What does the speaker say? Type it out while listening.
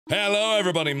Hello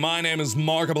everybody, my name is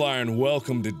Markiplier and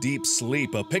welcome to Deep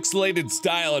Sleep, a pixelated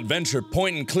style adventure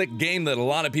point-and-click game that a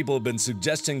lot of people have been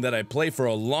suggesting that I play for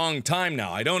a long time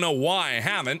now. I don't know why I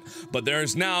haven't, but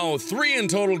there's now 3 in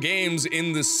total games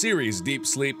in this series: Deep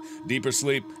Sleep, Deeper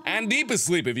Sleep, and Deepest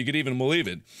Sleep, if you could even believe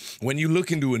it. When you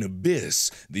look into an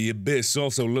abyss, the abyss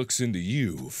also looks into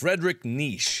you. Frederick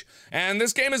Nietzsche. And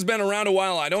this game has been around a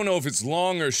while. I don't know if it's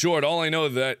long or short. All I know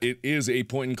is that it is a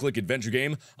point-and-click adventure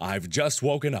game. I've just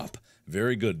woken up.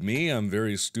 Very good. Me, I'm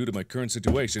very astute at my current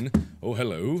situation. Oh,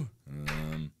 hello.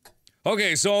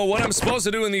 Okay, so what I'm supposed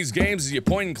to do in these games is you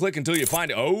point and click until you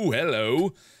find— oh,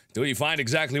 hello. Until you find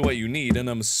exactly what you need, and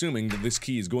I'm assuming that this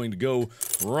key is going to go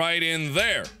right in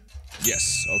there.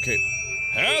 Yes, okay.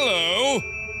 Hello!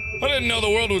 I didn't know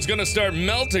the world was gonna start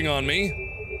melting on me.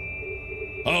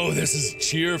 Oh, this is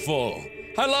cheerful.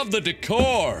 I love the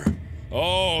decor.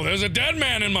 Oh, there's a dead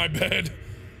man in my bed.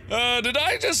 Did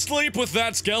I just sleep with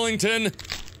that skeleton?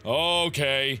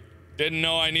 Okay. Didn't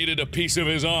know I needed a piece of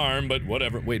his arm, but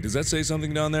whatever. Wait, does that say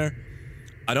something down there?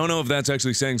 I don't know if that's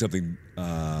actually saying something.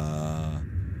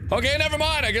 Okay, never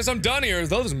mind. I guess I'm done here.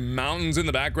 Those mountains in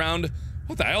the background.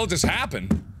 What the hell just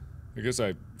happened? I guess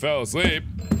I fell asleep.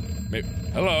 Maybe—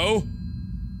 hello?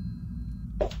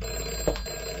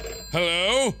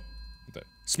 Hello? That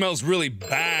smells really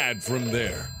bad from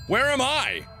there. Where am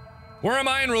I? Where am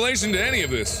I in relation to any of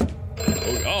this? Oh,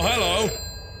 hello.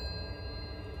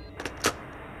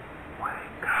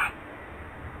 Wake up.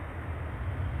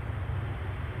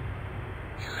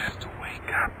 You have to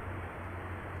wake up.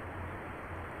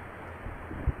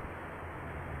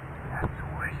 You have to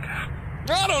wake up.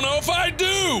 I don't know if I do!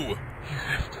 You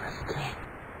have to escape.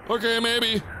 Okay,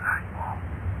 maybe.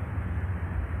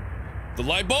 The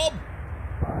light bulb?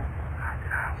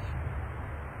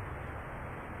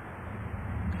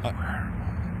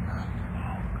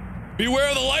 Beware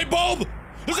of the light bulb!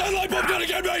 Is that light bulb gonna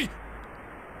get me?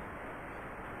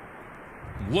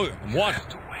 Look, I'm watching.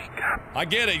 I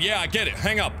get it, yeah, I get it.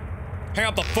 Hang up. Hang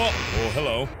up the phone. Oh,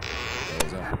 hello. What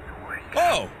was that?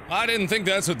 Oh, I didn't think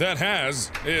that's what that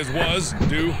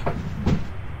do.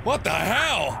 What the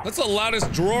hell? That's the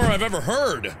loudest drawer I've ever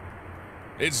heard.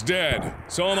 It's dead.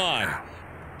 So am I.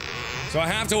 So I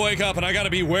have to wake up and I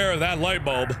gotta beware of that light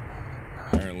bulb.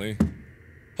 Apparently.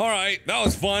 Alright, that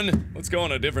was fun. Let's go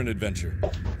on a different adventure.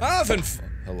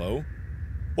 Hello?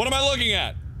 What am I looking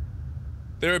at?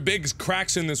 There are big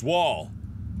cracks in this wall.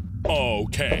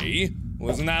 Okay.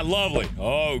 Well, isn't that lovely?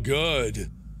 Oh,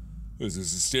 good. Is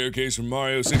this a staircase from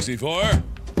Mario 64?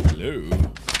 Hello?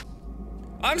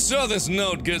 I'm sure this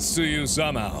note gets to you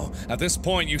somehow. At this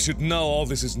point, you should know all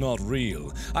this is not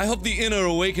real. I hope the inner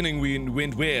awakening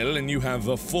went well and you have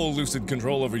a full lucid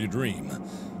control over your dream.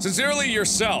 Sincerely,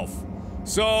 yourself.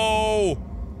 So,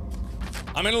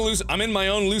 I'm in my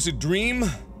own lucid dream,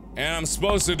 and I'm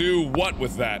supposed to do what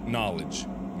with that knowledge?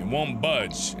 It won't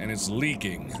budge, and it's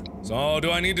leaking. So, do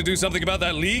I need to do something about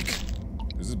that leak?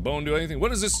 Does this bone do anything?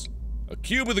 What is this? A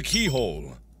cube with a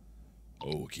keyhole.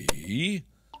 Okay.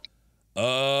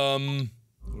 What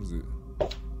is it?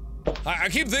 I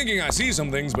keep thinking I see some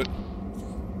things, but—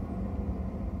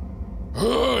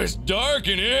 oh, it's dark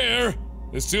in here!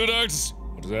 It's too dark to—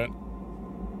 what is that?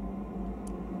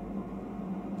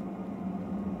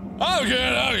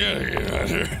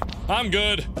 Okay, I'm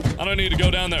good. I don't need to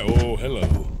go down there. Oh,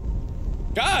 hello.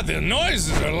 God, the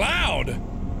noises are loud!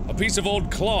 A piece of old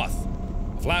cloth.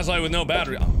 A flashlight with no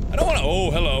battery. I don't wanna—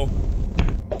 oh, hello.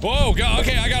 Whoa, God,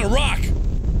 okay, I got a rock!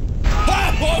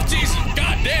 Ah! Oh, Jesus!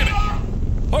 God damn it!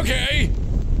 Okay.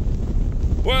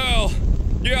 Well,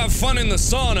 you have fun in the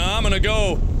sauna. I'm gonna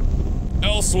go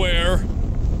elsewhere.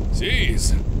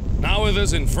 Jeez. Not with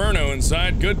this inferno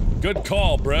inside. Good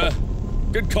call, bruh.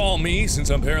 Good call me, since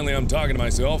apparently I'm talking to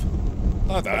myself.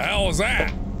 What the hell was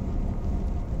that?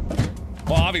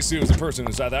 Well, obviously it was a person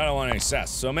inside that. I don't want any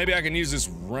sass. So maybe I can use this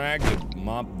rag to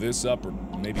mop this up, or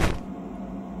maybe—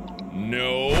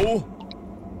 no.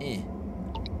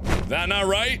 That not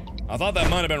right? I thought that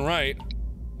might have been right.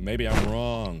 Maybe I'm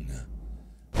wrong.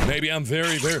 Maybe I'm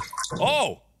very—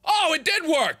 oh! Oh, it did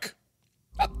work!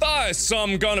 I thought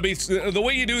some gonna be— the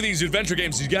way you do these adventure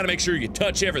games, you gotta make sure you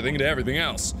touch everything to everything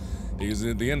else. Because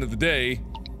at the end of the day,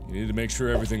 you need to make sure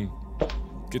everything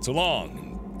gets along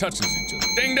and touches each other.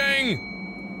 Ding ding!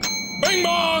 Bing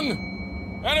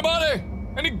bong! Anybody?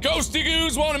 Any ghosty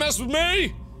goos wanna mess with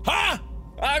me? Huh?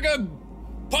 I could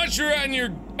punch you right in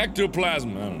your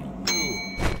ectoplasm. I don't know.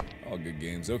 All good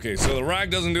games. Okay, so the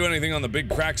rag doesn't do anything on the big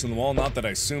cracks in the wall, not that I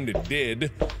assumed it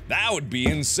did. That would be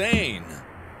insane.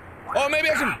 Oh,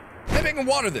 maybe I can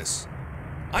water this.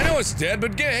 I know it's dead,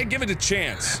 but give it a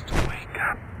chance.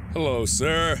 Hello,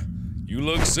 sir. You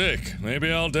look sick.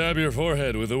 Maybe I'll dab your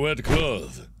forehead with a wet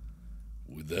cloth.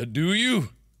 Would that do you? Is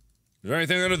there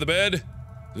anything under the bed? Is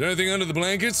there anything under the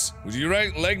blankets? Would you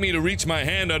like me to reach my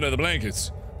hand under the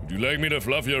blankets? Would you like me to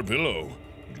fluff your pillow?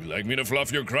 Would you like me to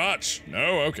fluff your crotch?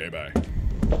 No? Okay, bye.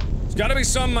 There's gotta be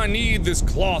something I need this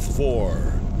cloth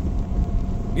for.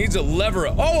 Needs a lever.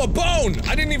 Oh, a bone!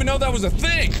 I didn't even know that was a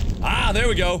thing! Ah, there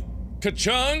we go.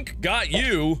 Ka-chunk! Got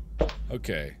you.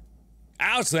 Okay.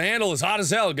 Ouch, the handle is hot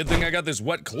as hell. Good thing I got this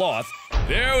wet cloth.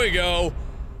 There we go.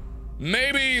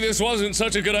 Maybe this wasn't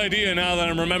such a good idea now that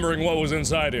I'm remembering what was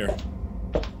inside here.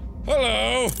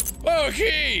 Hello! Oh,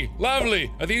 key!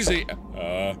 Lovely! Are these the...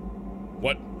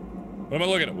 What? What am I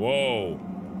looking at? Whoa.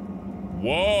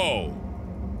 Whoa!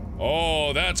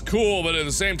 Oh, that's cool, but at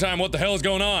the same time, what the hell is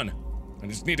going on? I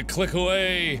just need to click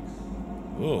away.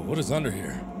 Whoa, what is under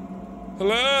here?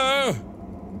 Hello?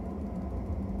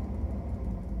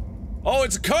 Oh,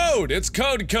 it's a code! It's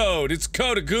code! It's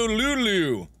code a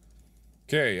goodaloo.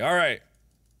 Okay, alright.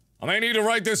 I may need to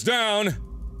write this down.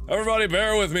 Everybody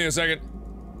bear with me a second.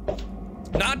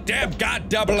 Not dab, god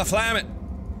double a flam it.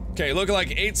 Okay, looking like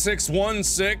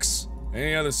 8616.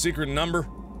 Any other secret number?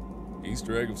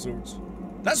 Easter egg of sorts.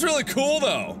 That's really cool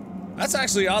though. That's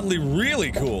actually oddly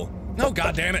really cool. No,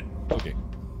 god damn it. Okay.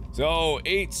 So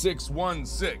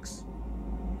 8616.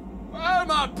 Where's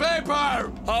my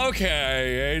paper?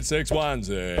 Okay,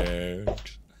 8616.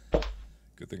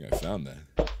 Good thing I found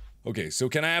that. Okay, so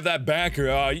can I have that back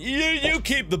or you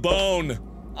keep the bone.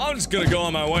 I'm just gonna go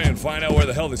on my way and find out where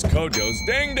the hell this code goes.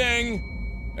 Ding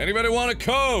ding! Anybody want a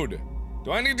code?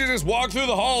 Do I need to just walk through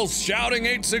the halls shouting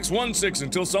 8616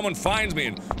 until someone finds me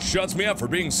and shuts me up for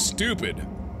being stupid?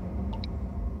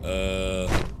 Oh,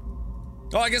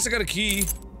 I guess I got a key.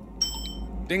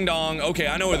 Ding dong. Okay,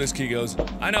 I know where this key goes.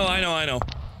 I know.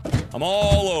 I'm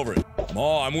all over it.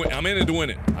 I'm in it to win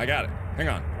it. I got it. Hang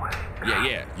on.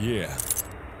 Yeah.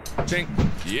 Chink.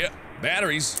 Yep.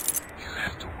 Batteries. You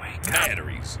have to wake up.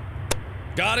 Batteries.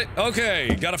 Got it?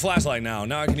 Okay, got a flashlight now.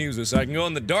 Now I can use this. I can go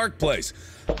in the dark place.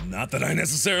 Not that I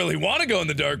necessarily want to go in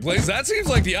the dark place. That seems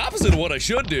like the opposite of what I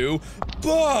should do.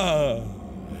 But...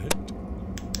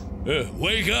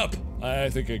 wake up! I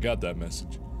think I got that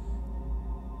message.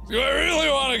 Do I really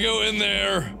want to go in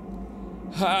there?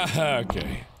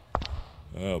 Okay.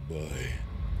 Oh boy.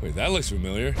 Wait, that looks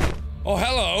familiar. Oh,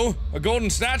 hello! A golden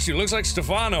statue. Looks like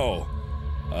Stefano.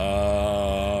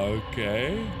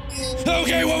 Okay.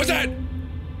 Okay, what was that?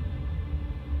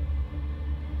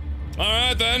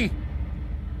 Alright then.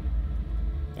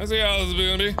 I see how this is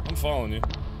gonna be. I'm following you.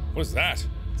 What is that?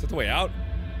 Is that the way out?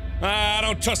 I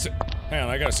don't trust it. Hang on,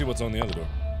 I gotta see what's on the other door.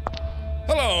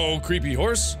 Hello, creepy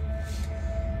horse.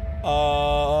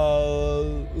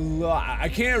 I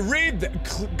can't read that.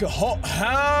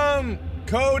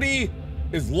 Cody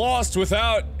is lost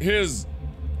without his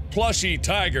plushy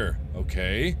tiger.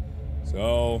 Okay.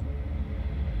 So.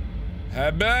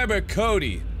 Hababa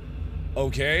Cody.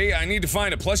 Okay, I need to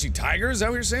find a plushy tiger? Is that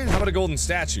what you're saying? How about a golden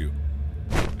statue?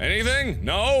 Anything?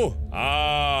 No?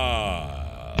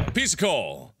 Piece of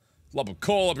coal. Lump of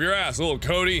coal up your ass, little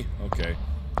Cody. Okay.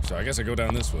 So I guess I go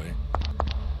down this way.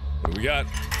 What do we got?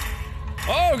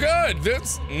 Oh, good!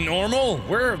 That's normal.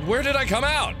 Where did I come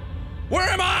out? Where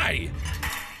am I?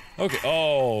 Okay.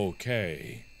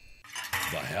 Okay.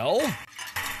 The hell?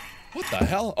 What the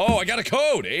hell? Oh, I got a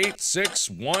code!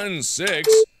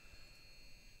 8616.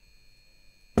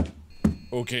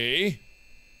 Okay.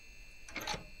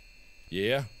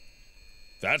 Yeah.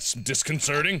 That's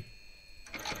disconcerting.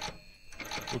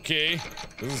 Okay.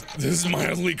 This is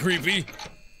mildly creepy.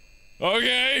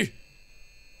 Okay!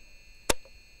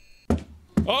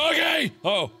 Okay!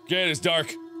 Oh, okay, it's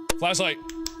dark. Flashlight.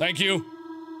 Thank you.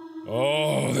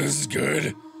 Oh, this is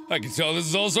good. I can tell this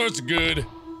is all sorts of good.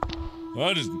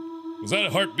 Was that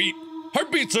a heartbeat?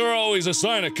 Heartbeats are always a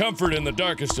sign of comfort in the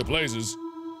darkest of places.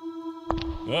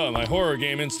 Oh, my horror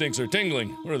game instincts are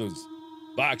tingling. What are those?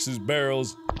 Boxes,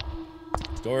 barrels,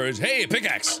 storage. Hey, a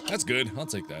pickaxe! That's good. I'll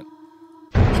take that.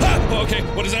 Ah! Okay,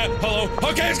 what is that? Hello?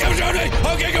 Okay, it's coming toward me!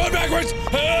 Okay, going backwards!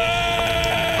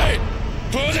 Hey!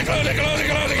 Close it, close it, close it,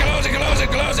 close it, close it, close it,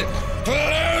 close it!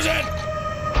 Close it!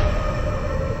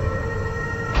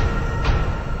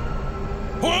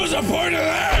 What was the point of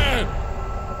that?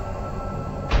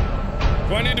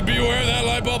 Do I need to be aware of that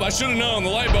light bulb? I should have known. The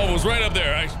light bulb was right up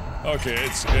there. Okay,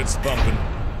 it's thumping.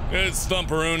 It's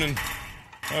thumperooning.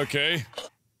 Okay.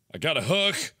 I got a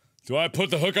hook. Do I put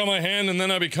the hook on my hand and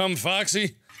then I become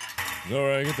Foxy?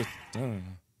 Alright, I get the... I don't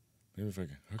know. Maybe if I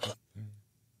can hook it.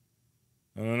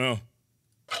 I don't know.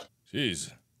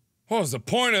 Jeez. What was the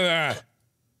point of that?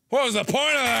 What was the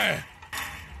point of that?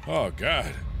 Oh,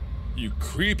 God. You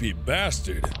creepy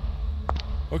bastard.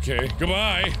 Okay,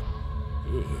 goodbye.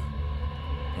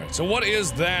 Alright, so what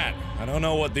is that? I don't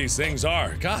know what these things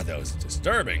are. God, that was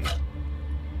disturbing.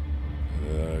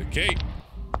 Okay.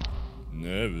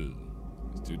 No,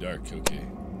 it's too dark, okay.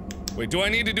 Wait, do I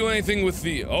need to do anything with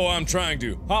the— oh, I'm trying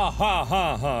to. Ha ha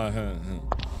ha ha ha.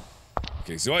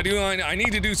 Okay, so I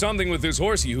need to do something with this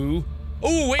horsey who—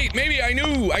 oh, wait, maybe I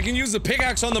knew! I can use the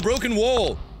pickaxe on the broken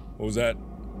wall! What was that?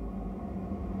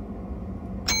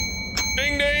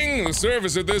 Ding ding! The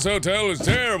service at this hotel is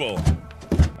terrible.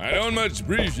 I don't much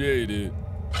appreciate it.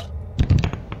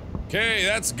 Okay,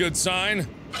 that's a good sign.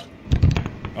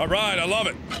 Alright, I love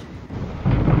it.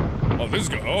 Oh, this is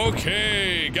good.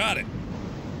 Okay, got it.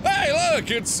 Hey, look,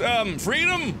 it's,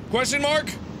 freedom? Question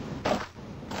mark?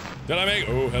 Did I make—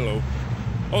 oh, hello.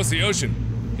 Oh, it's the ocean.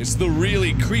 It's the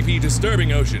really creepy,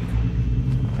 disturbing ocean.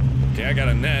 Okay, I got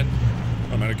a net.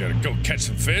 I'm gonna go catch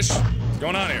some fish. What's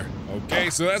going on here? Okay,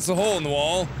 so that's the hole in the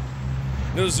wall.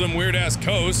 There's some weird-ass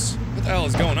coast. What the hell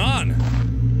is going on?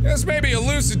 This may be a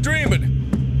lucid dream, but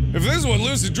if this is what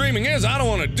lucid dreaming is, I don't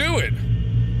want to do it.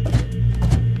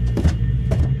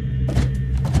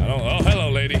 Oh, hello,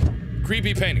 lady.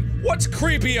 Creepy painting. What's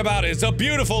creepy about it? It's a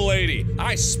beautiful lady.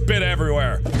 I spit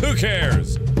everywhere. Who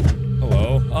cares?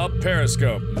 Hello. Up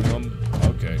periscope.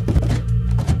 Okay.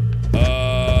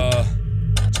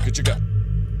 Chicka.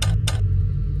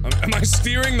 Am I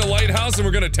steering the lighthouse and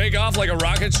we're gonna take off like a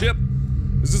rocket ship?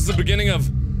 Is this the beginning of,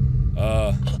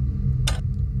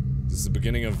 is this the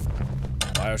beginning of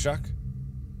Bioshock?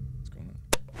 What's going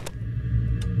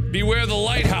on? Beware the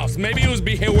lighthouse. Maybe it was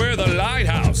beware the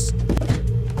lighthouse.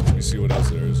 Let me see what else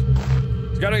there is.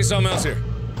 There's gotta be something else here.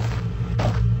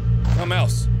 Something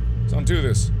else. Something to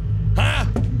this. Huh?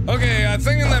 Okay, I'm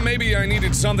thinking that maybe I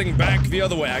needed something back the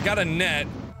other way. I got a net,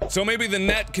 so maybe the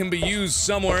net can be used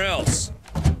somewhere else.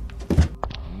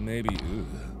 Maybe. Ugh.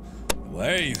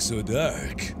 Why are you so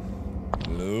dark?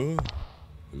 Hello?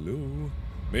 Hello?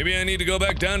 Maybe I need to go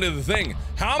back down to the thing.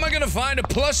 How am I gonna find a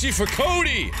plushie for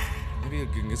Cody? Maybe I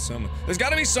can get some. There's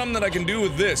gotta be something that I can do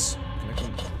with this.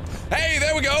 Hey,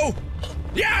 there we go!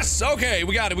 Yes! Okay,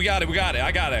 we got it, we got it, we got it.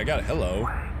 I got it, I got it. Hello.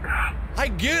 I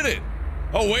get it!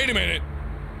 Oh, wait a minute.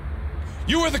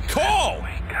 You were the call!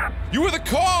 You were the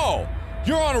call!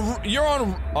 You're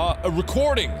on a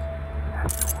recording.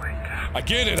 I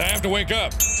get it, I have to wake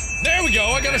up. There we go,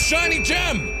 I got a shiny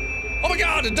gem! Oh my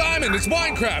god, a diamond! It's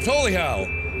Minecraft, holy hell!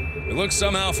 It looks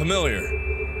somehow familiar.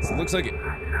 It looks like it.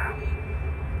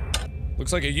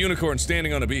 Looks like a unicorn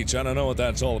standing on a beach. I don't know what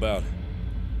that's all about.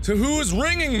 So who is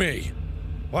ringing me?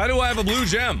 Why do I have a blue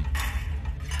gem?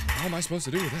 What am I supposed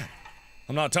to do with that?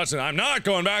 I'm not touching it. I'm not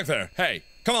going back there. Hey,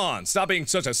 come on, stop being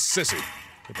such a sissy.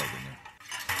 Get back in there.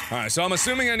 Alright, so I'm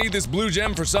assuming I need this blue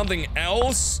gem for something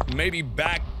else. Maybe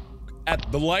back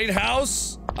at the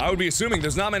lighthouse? I would be assuming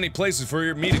there's not many places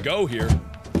for me to go here.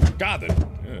 God,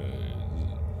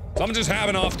 something just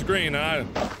happened off the screen and I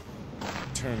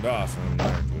turned off.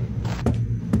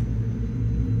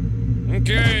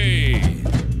 Okay.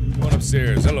 Going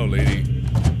upstairs. Hello, lady.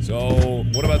 So,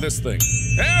 what about this thing?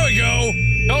 There we go!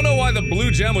 Don't know why the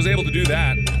blue gem was able to do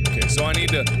that. Okay, so I need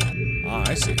to... ah,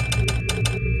 I see.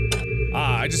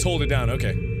 Ah, I just hold it down,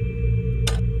 okay.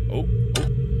 Oh,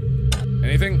 oh.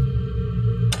 Anything?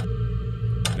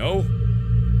 No?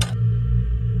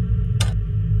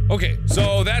 Okay,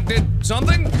 so that did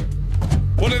something?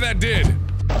 What did that did?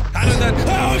 How did that—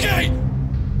 oh, okay!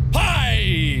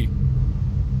 Hi!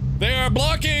 They are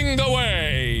blocking the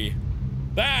way!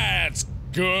 That's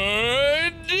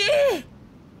good!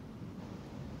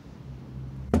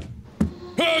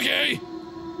 Okay!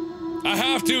 I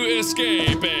have to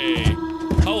escape, eh?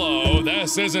 Hello,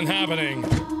 this isn't happening.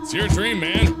 It's your dream,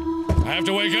 man. I have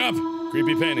to wake up.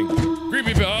 Creepy painting.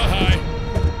 Creepy oh, hi.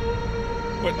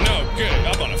 What? No, good.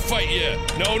 I'm gonna fight you.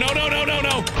 No, no, no, no, no,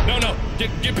 no! No, no!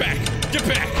 Get back! Get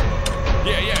back!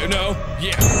 Yeah, yeah, no.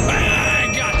 Yeah.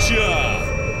 I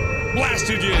gotcha!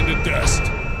 Blasted you into dust.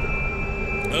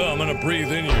 Oh, I'm gonna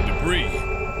breathe in your debris.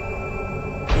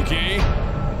 Okay.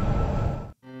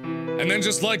 And then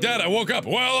just like that, I woke up.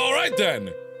 Well, alright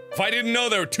then. If I didn't know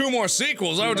there were 2 more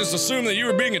sequels, I would just assume that you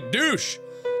were being a douche.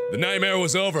 The nightmare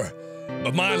was over,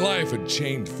 but my life had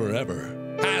changed forever.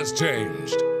 Has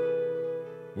changed.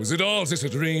 Was it all just a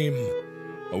dream?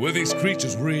 Or were these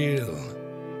creatures real?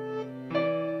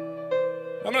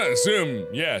 I'm gonna assume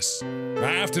yes.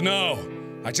 I have to know.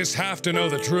 I just have to know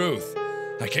the truth.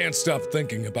 I can't stop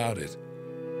thinking about it.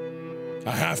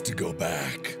 I have to go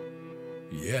back.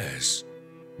 Yes.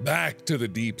 Back to the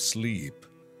deep sleep.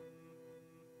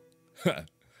 That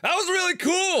was really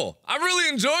cool. I really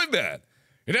enjoyed that.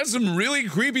 It has some really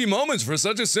creepy moments for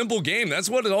such a simple game. That's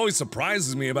what always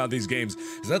surprises me about these games,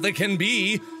 is that they can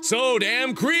be so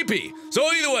damn creepy. So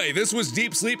either way, this was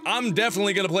Deep Sleep. I'm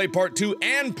definitely gonna play part 2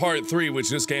 and part 3,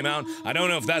 which just came out. I don't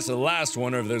know if that's the last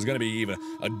one or if there's gonna be even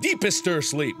a deepester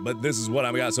sleep, but this is what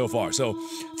I've got so far. So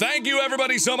thank you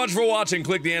everybody so much for watching.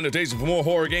 Click the annotation for more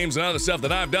horror games and other stuff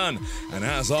that I've done. And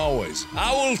as always,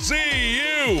 I will see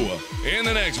you in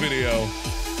the next video.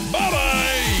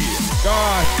 Bye-bye!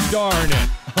 Gosh darn it!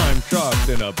 I'm trapped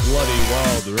in a bloody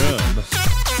wild room.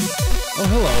 Oh,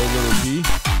 hello, little pea.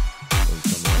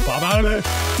 Pop out of it!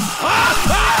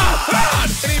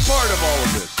 Any part of all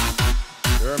of this,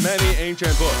 there are many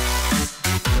ancient books.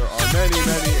 There are many,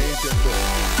 many ancient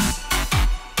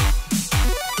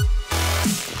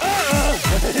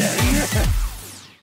books.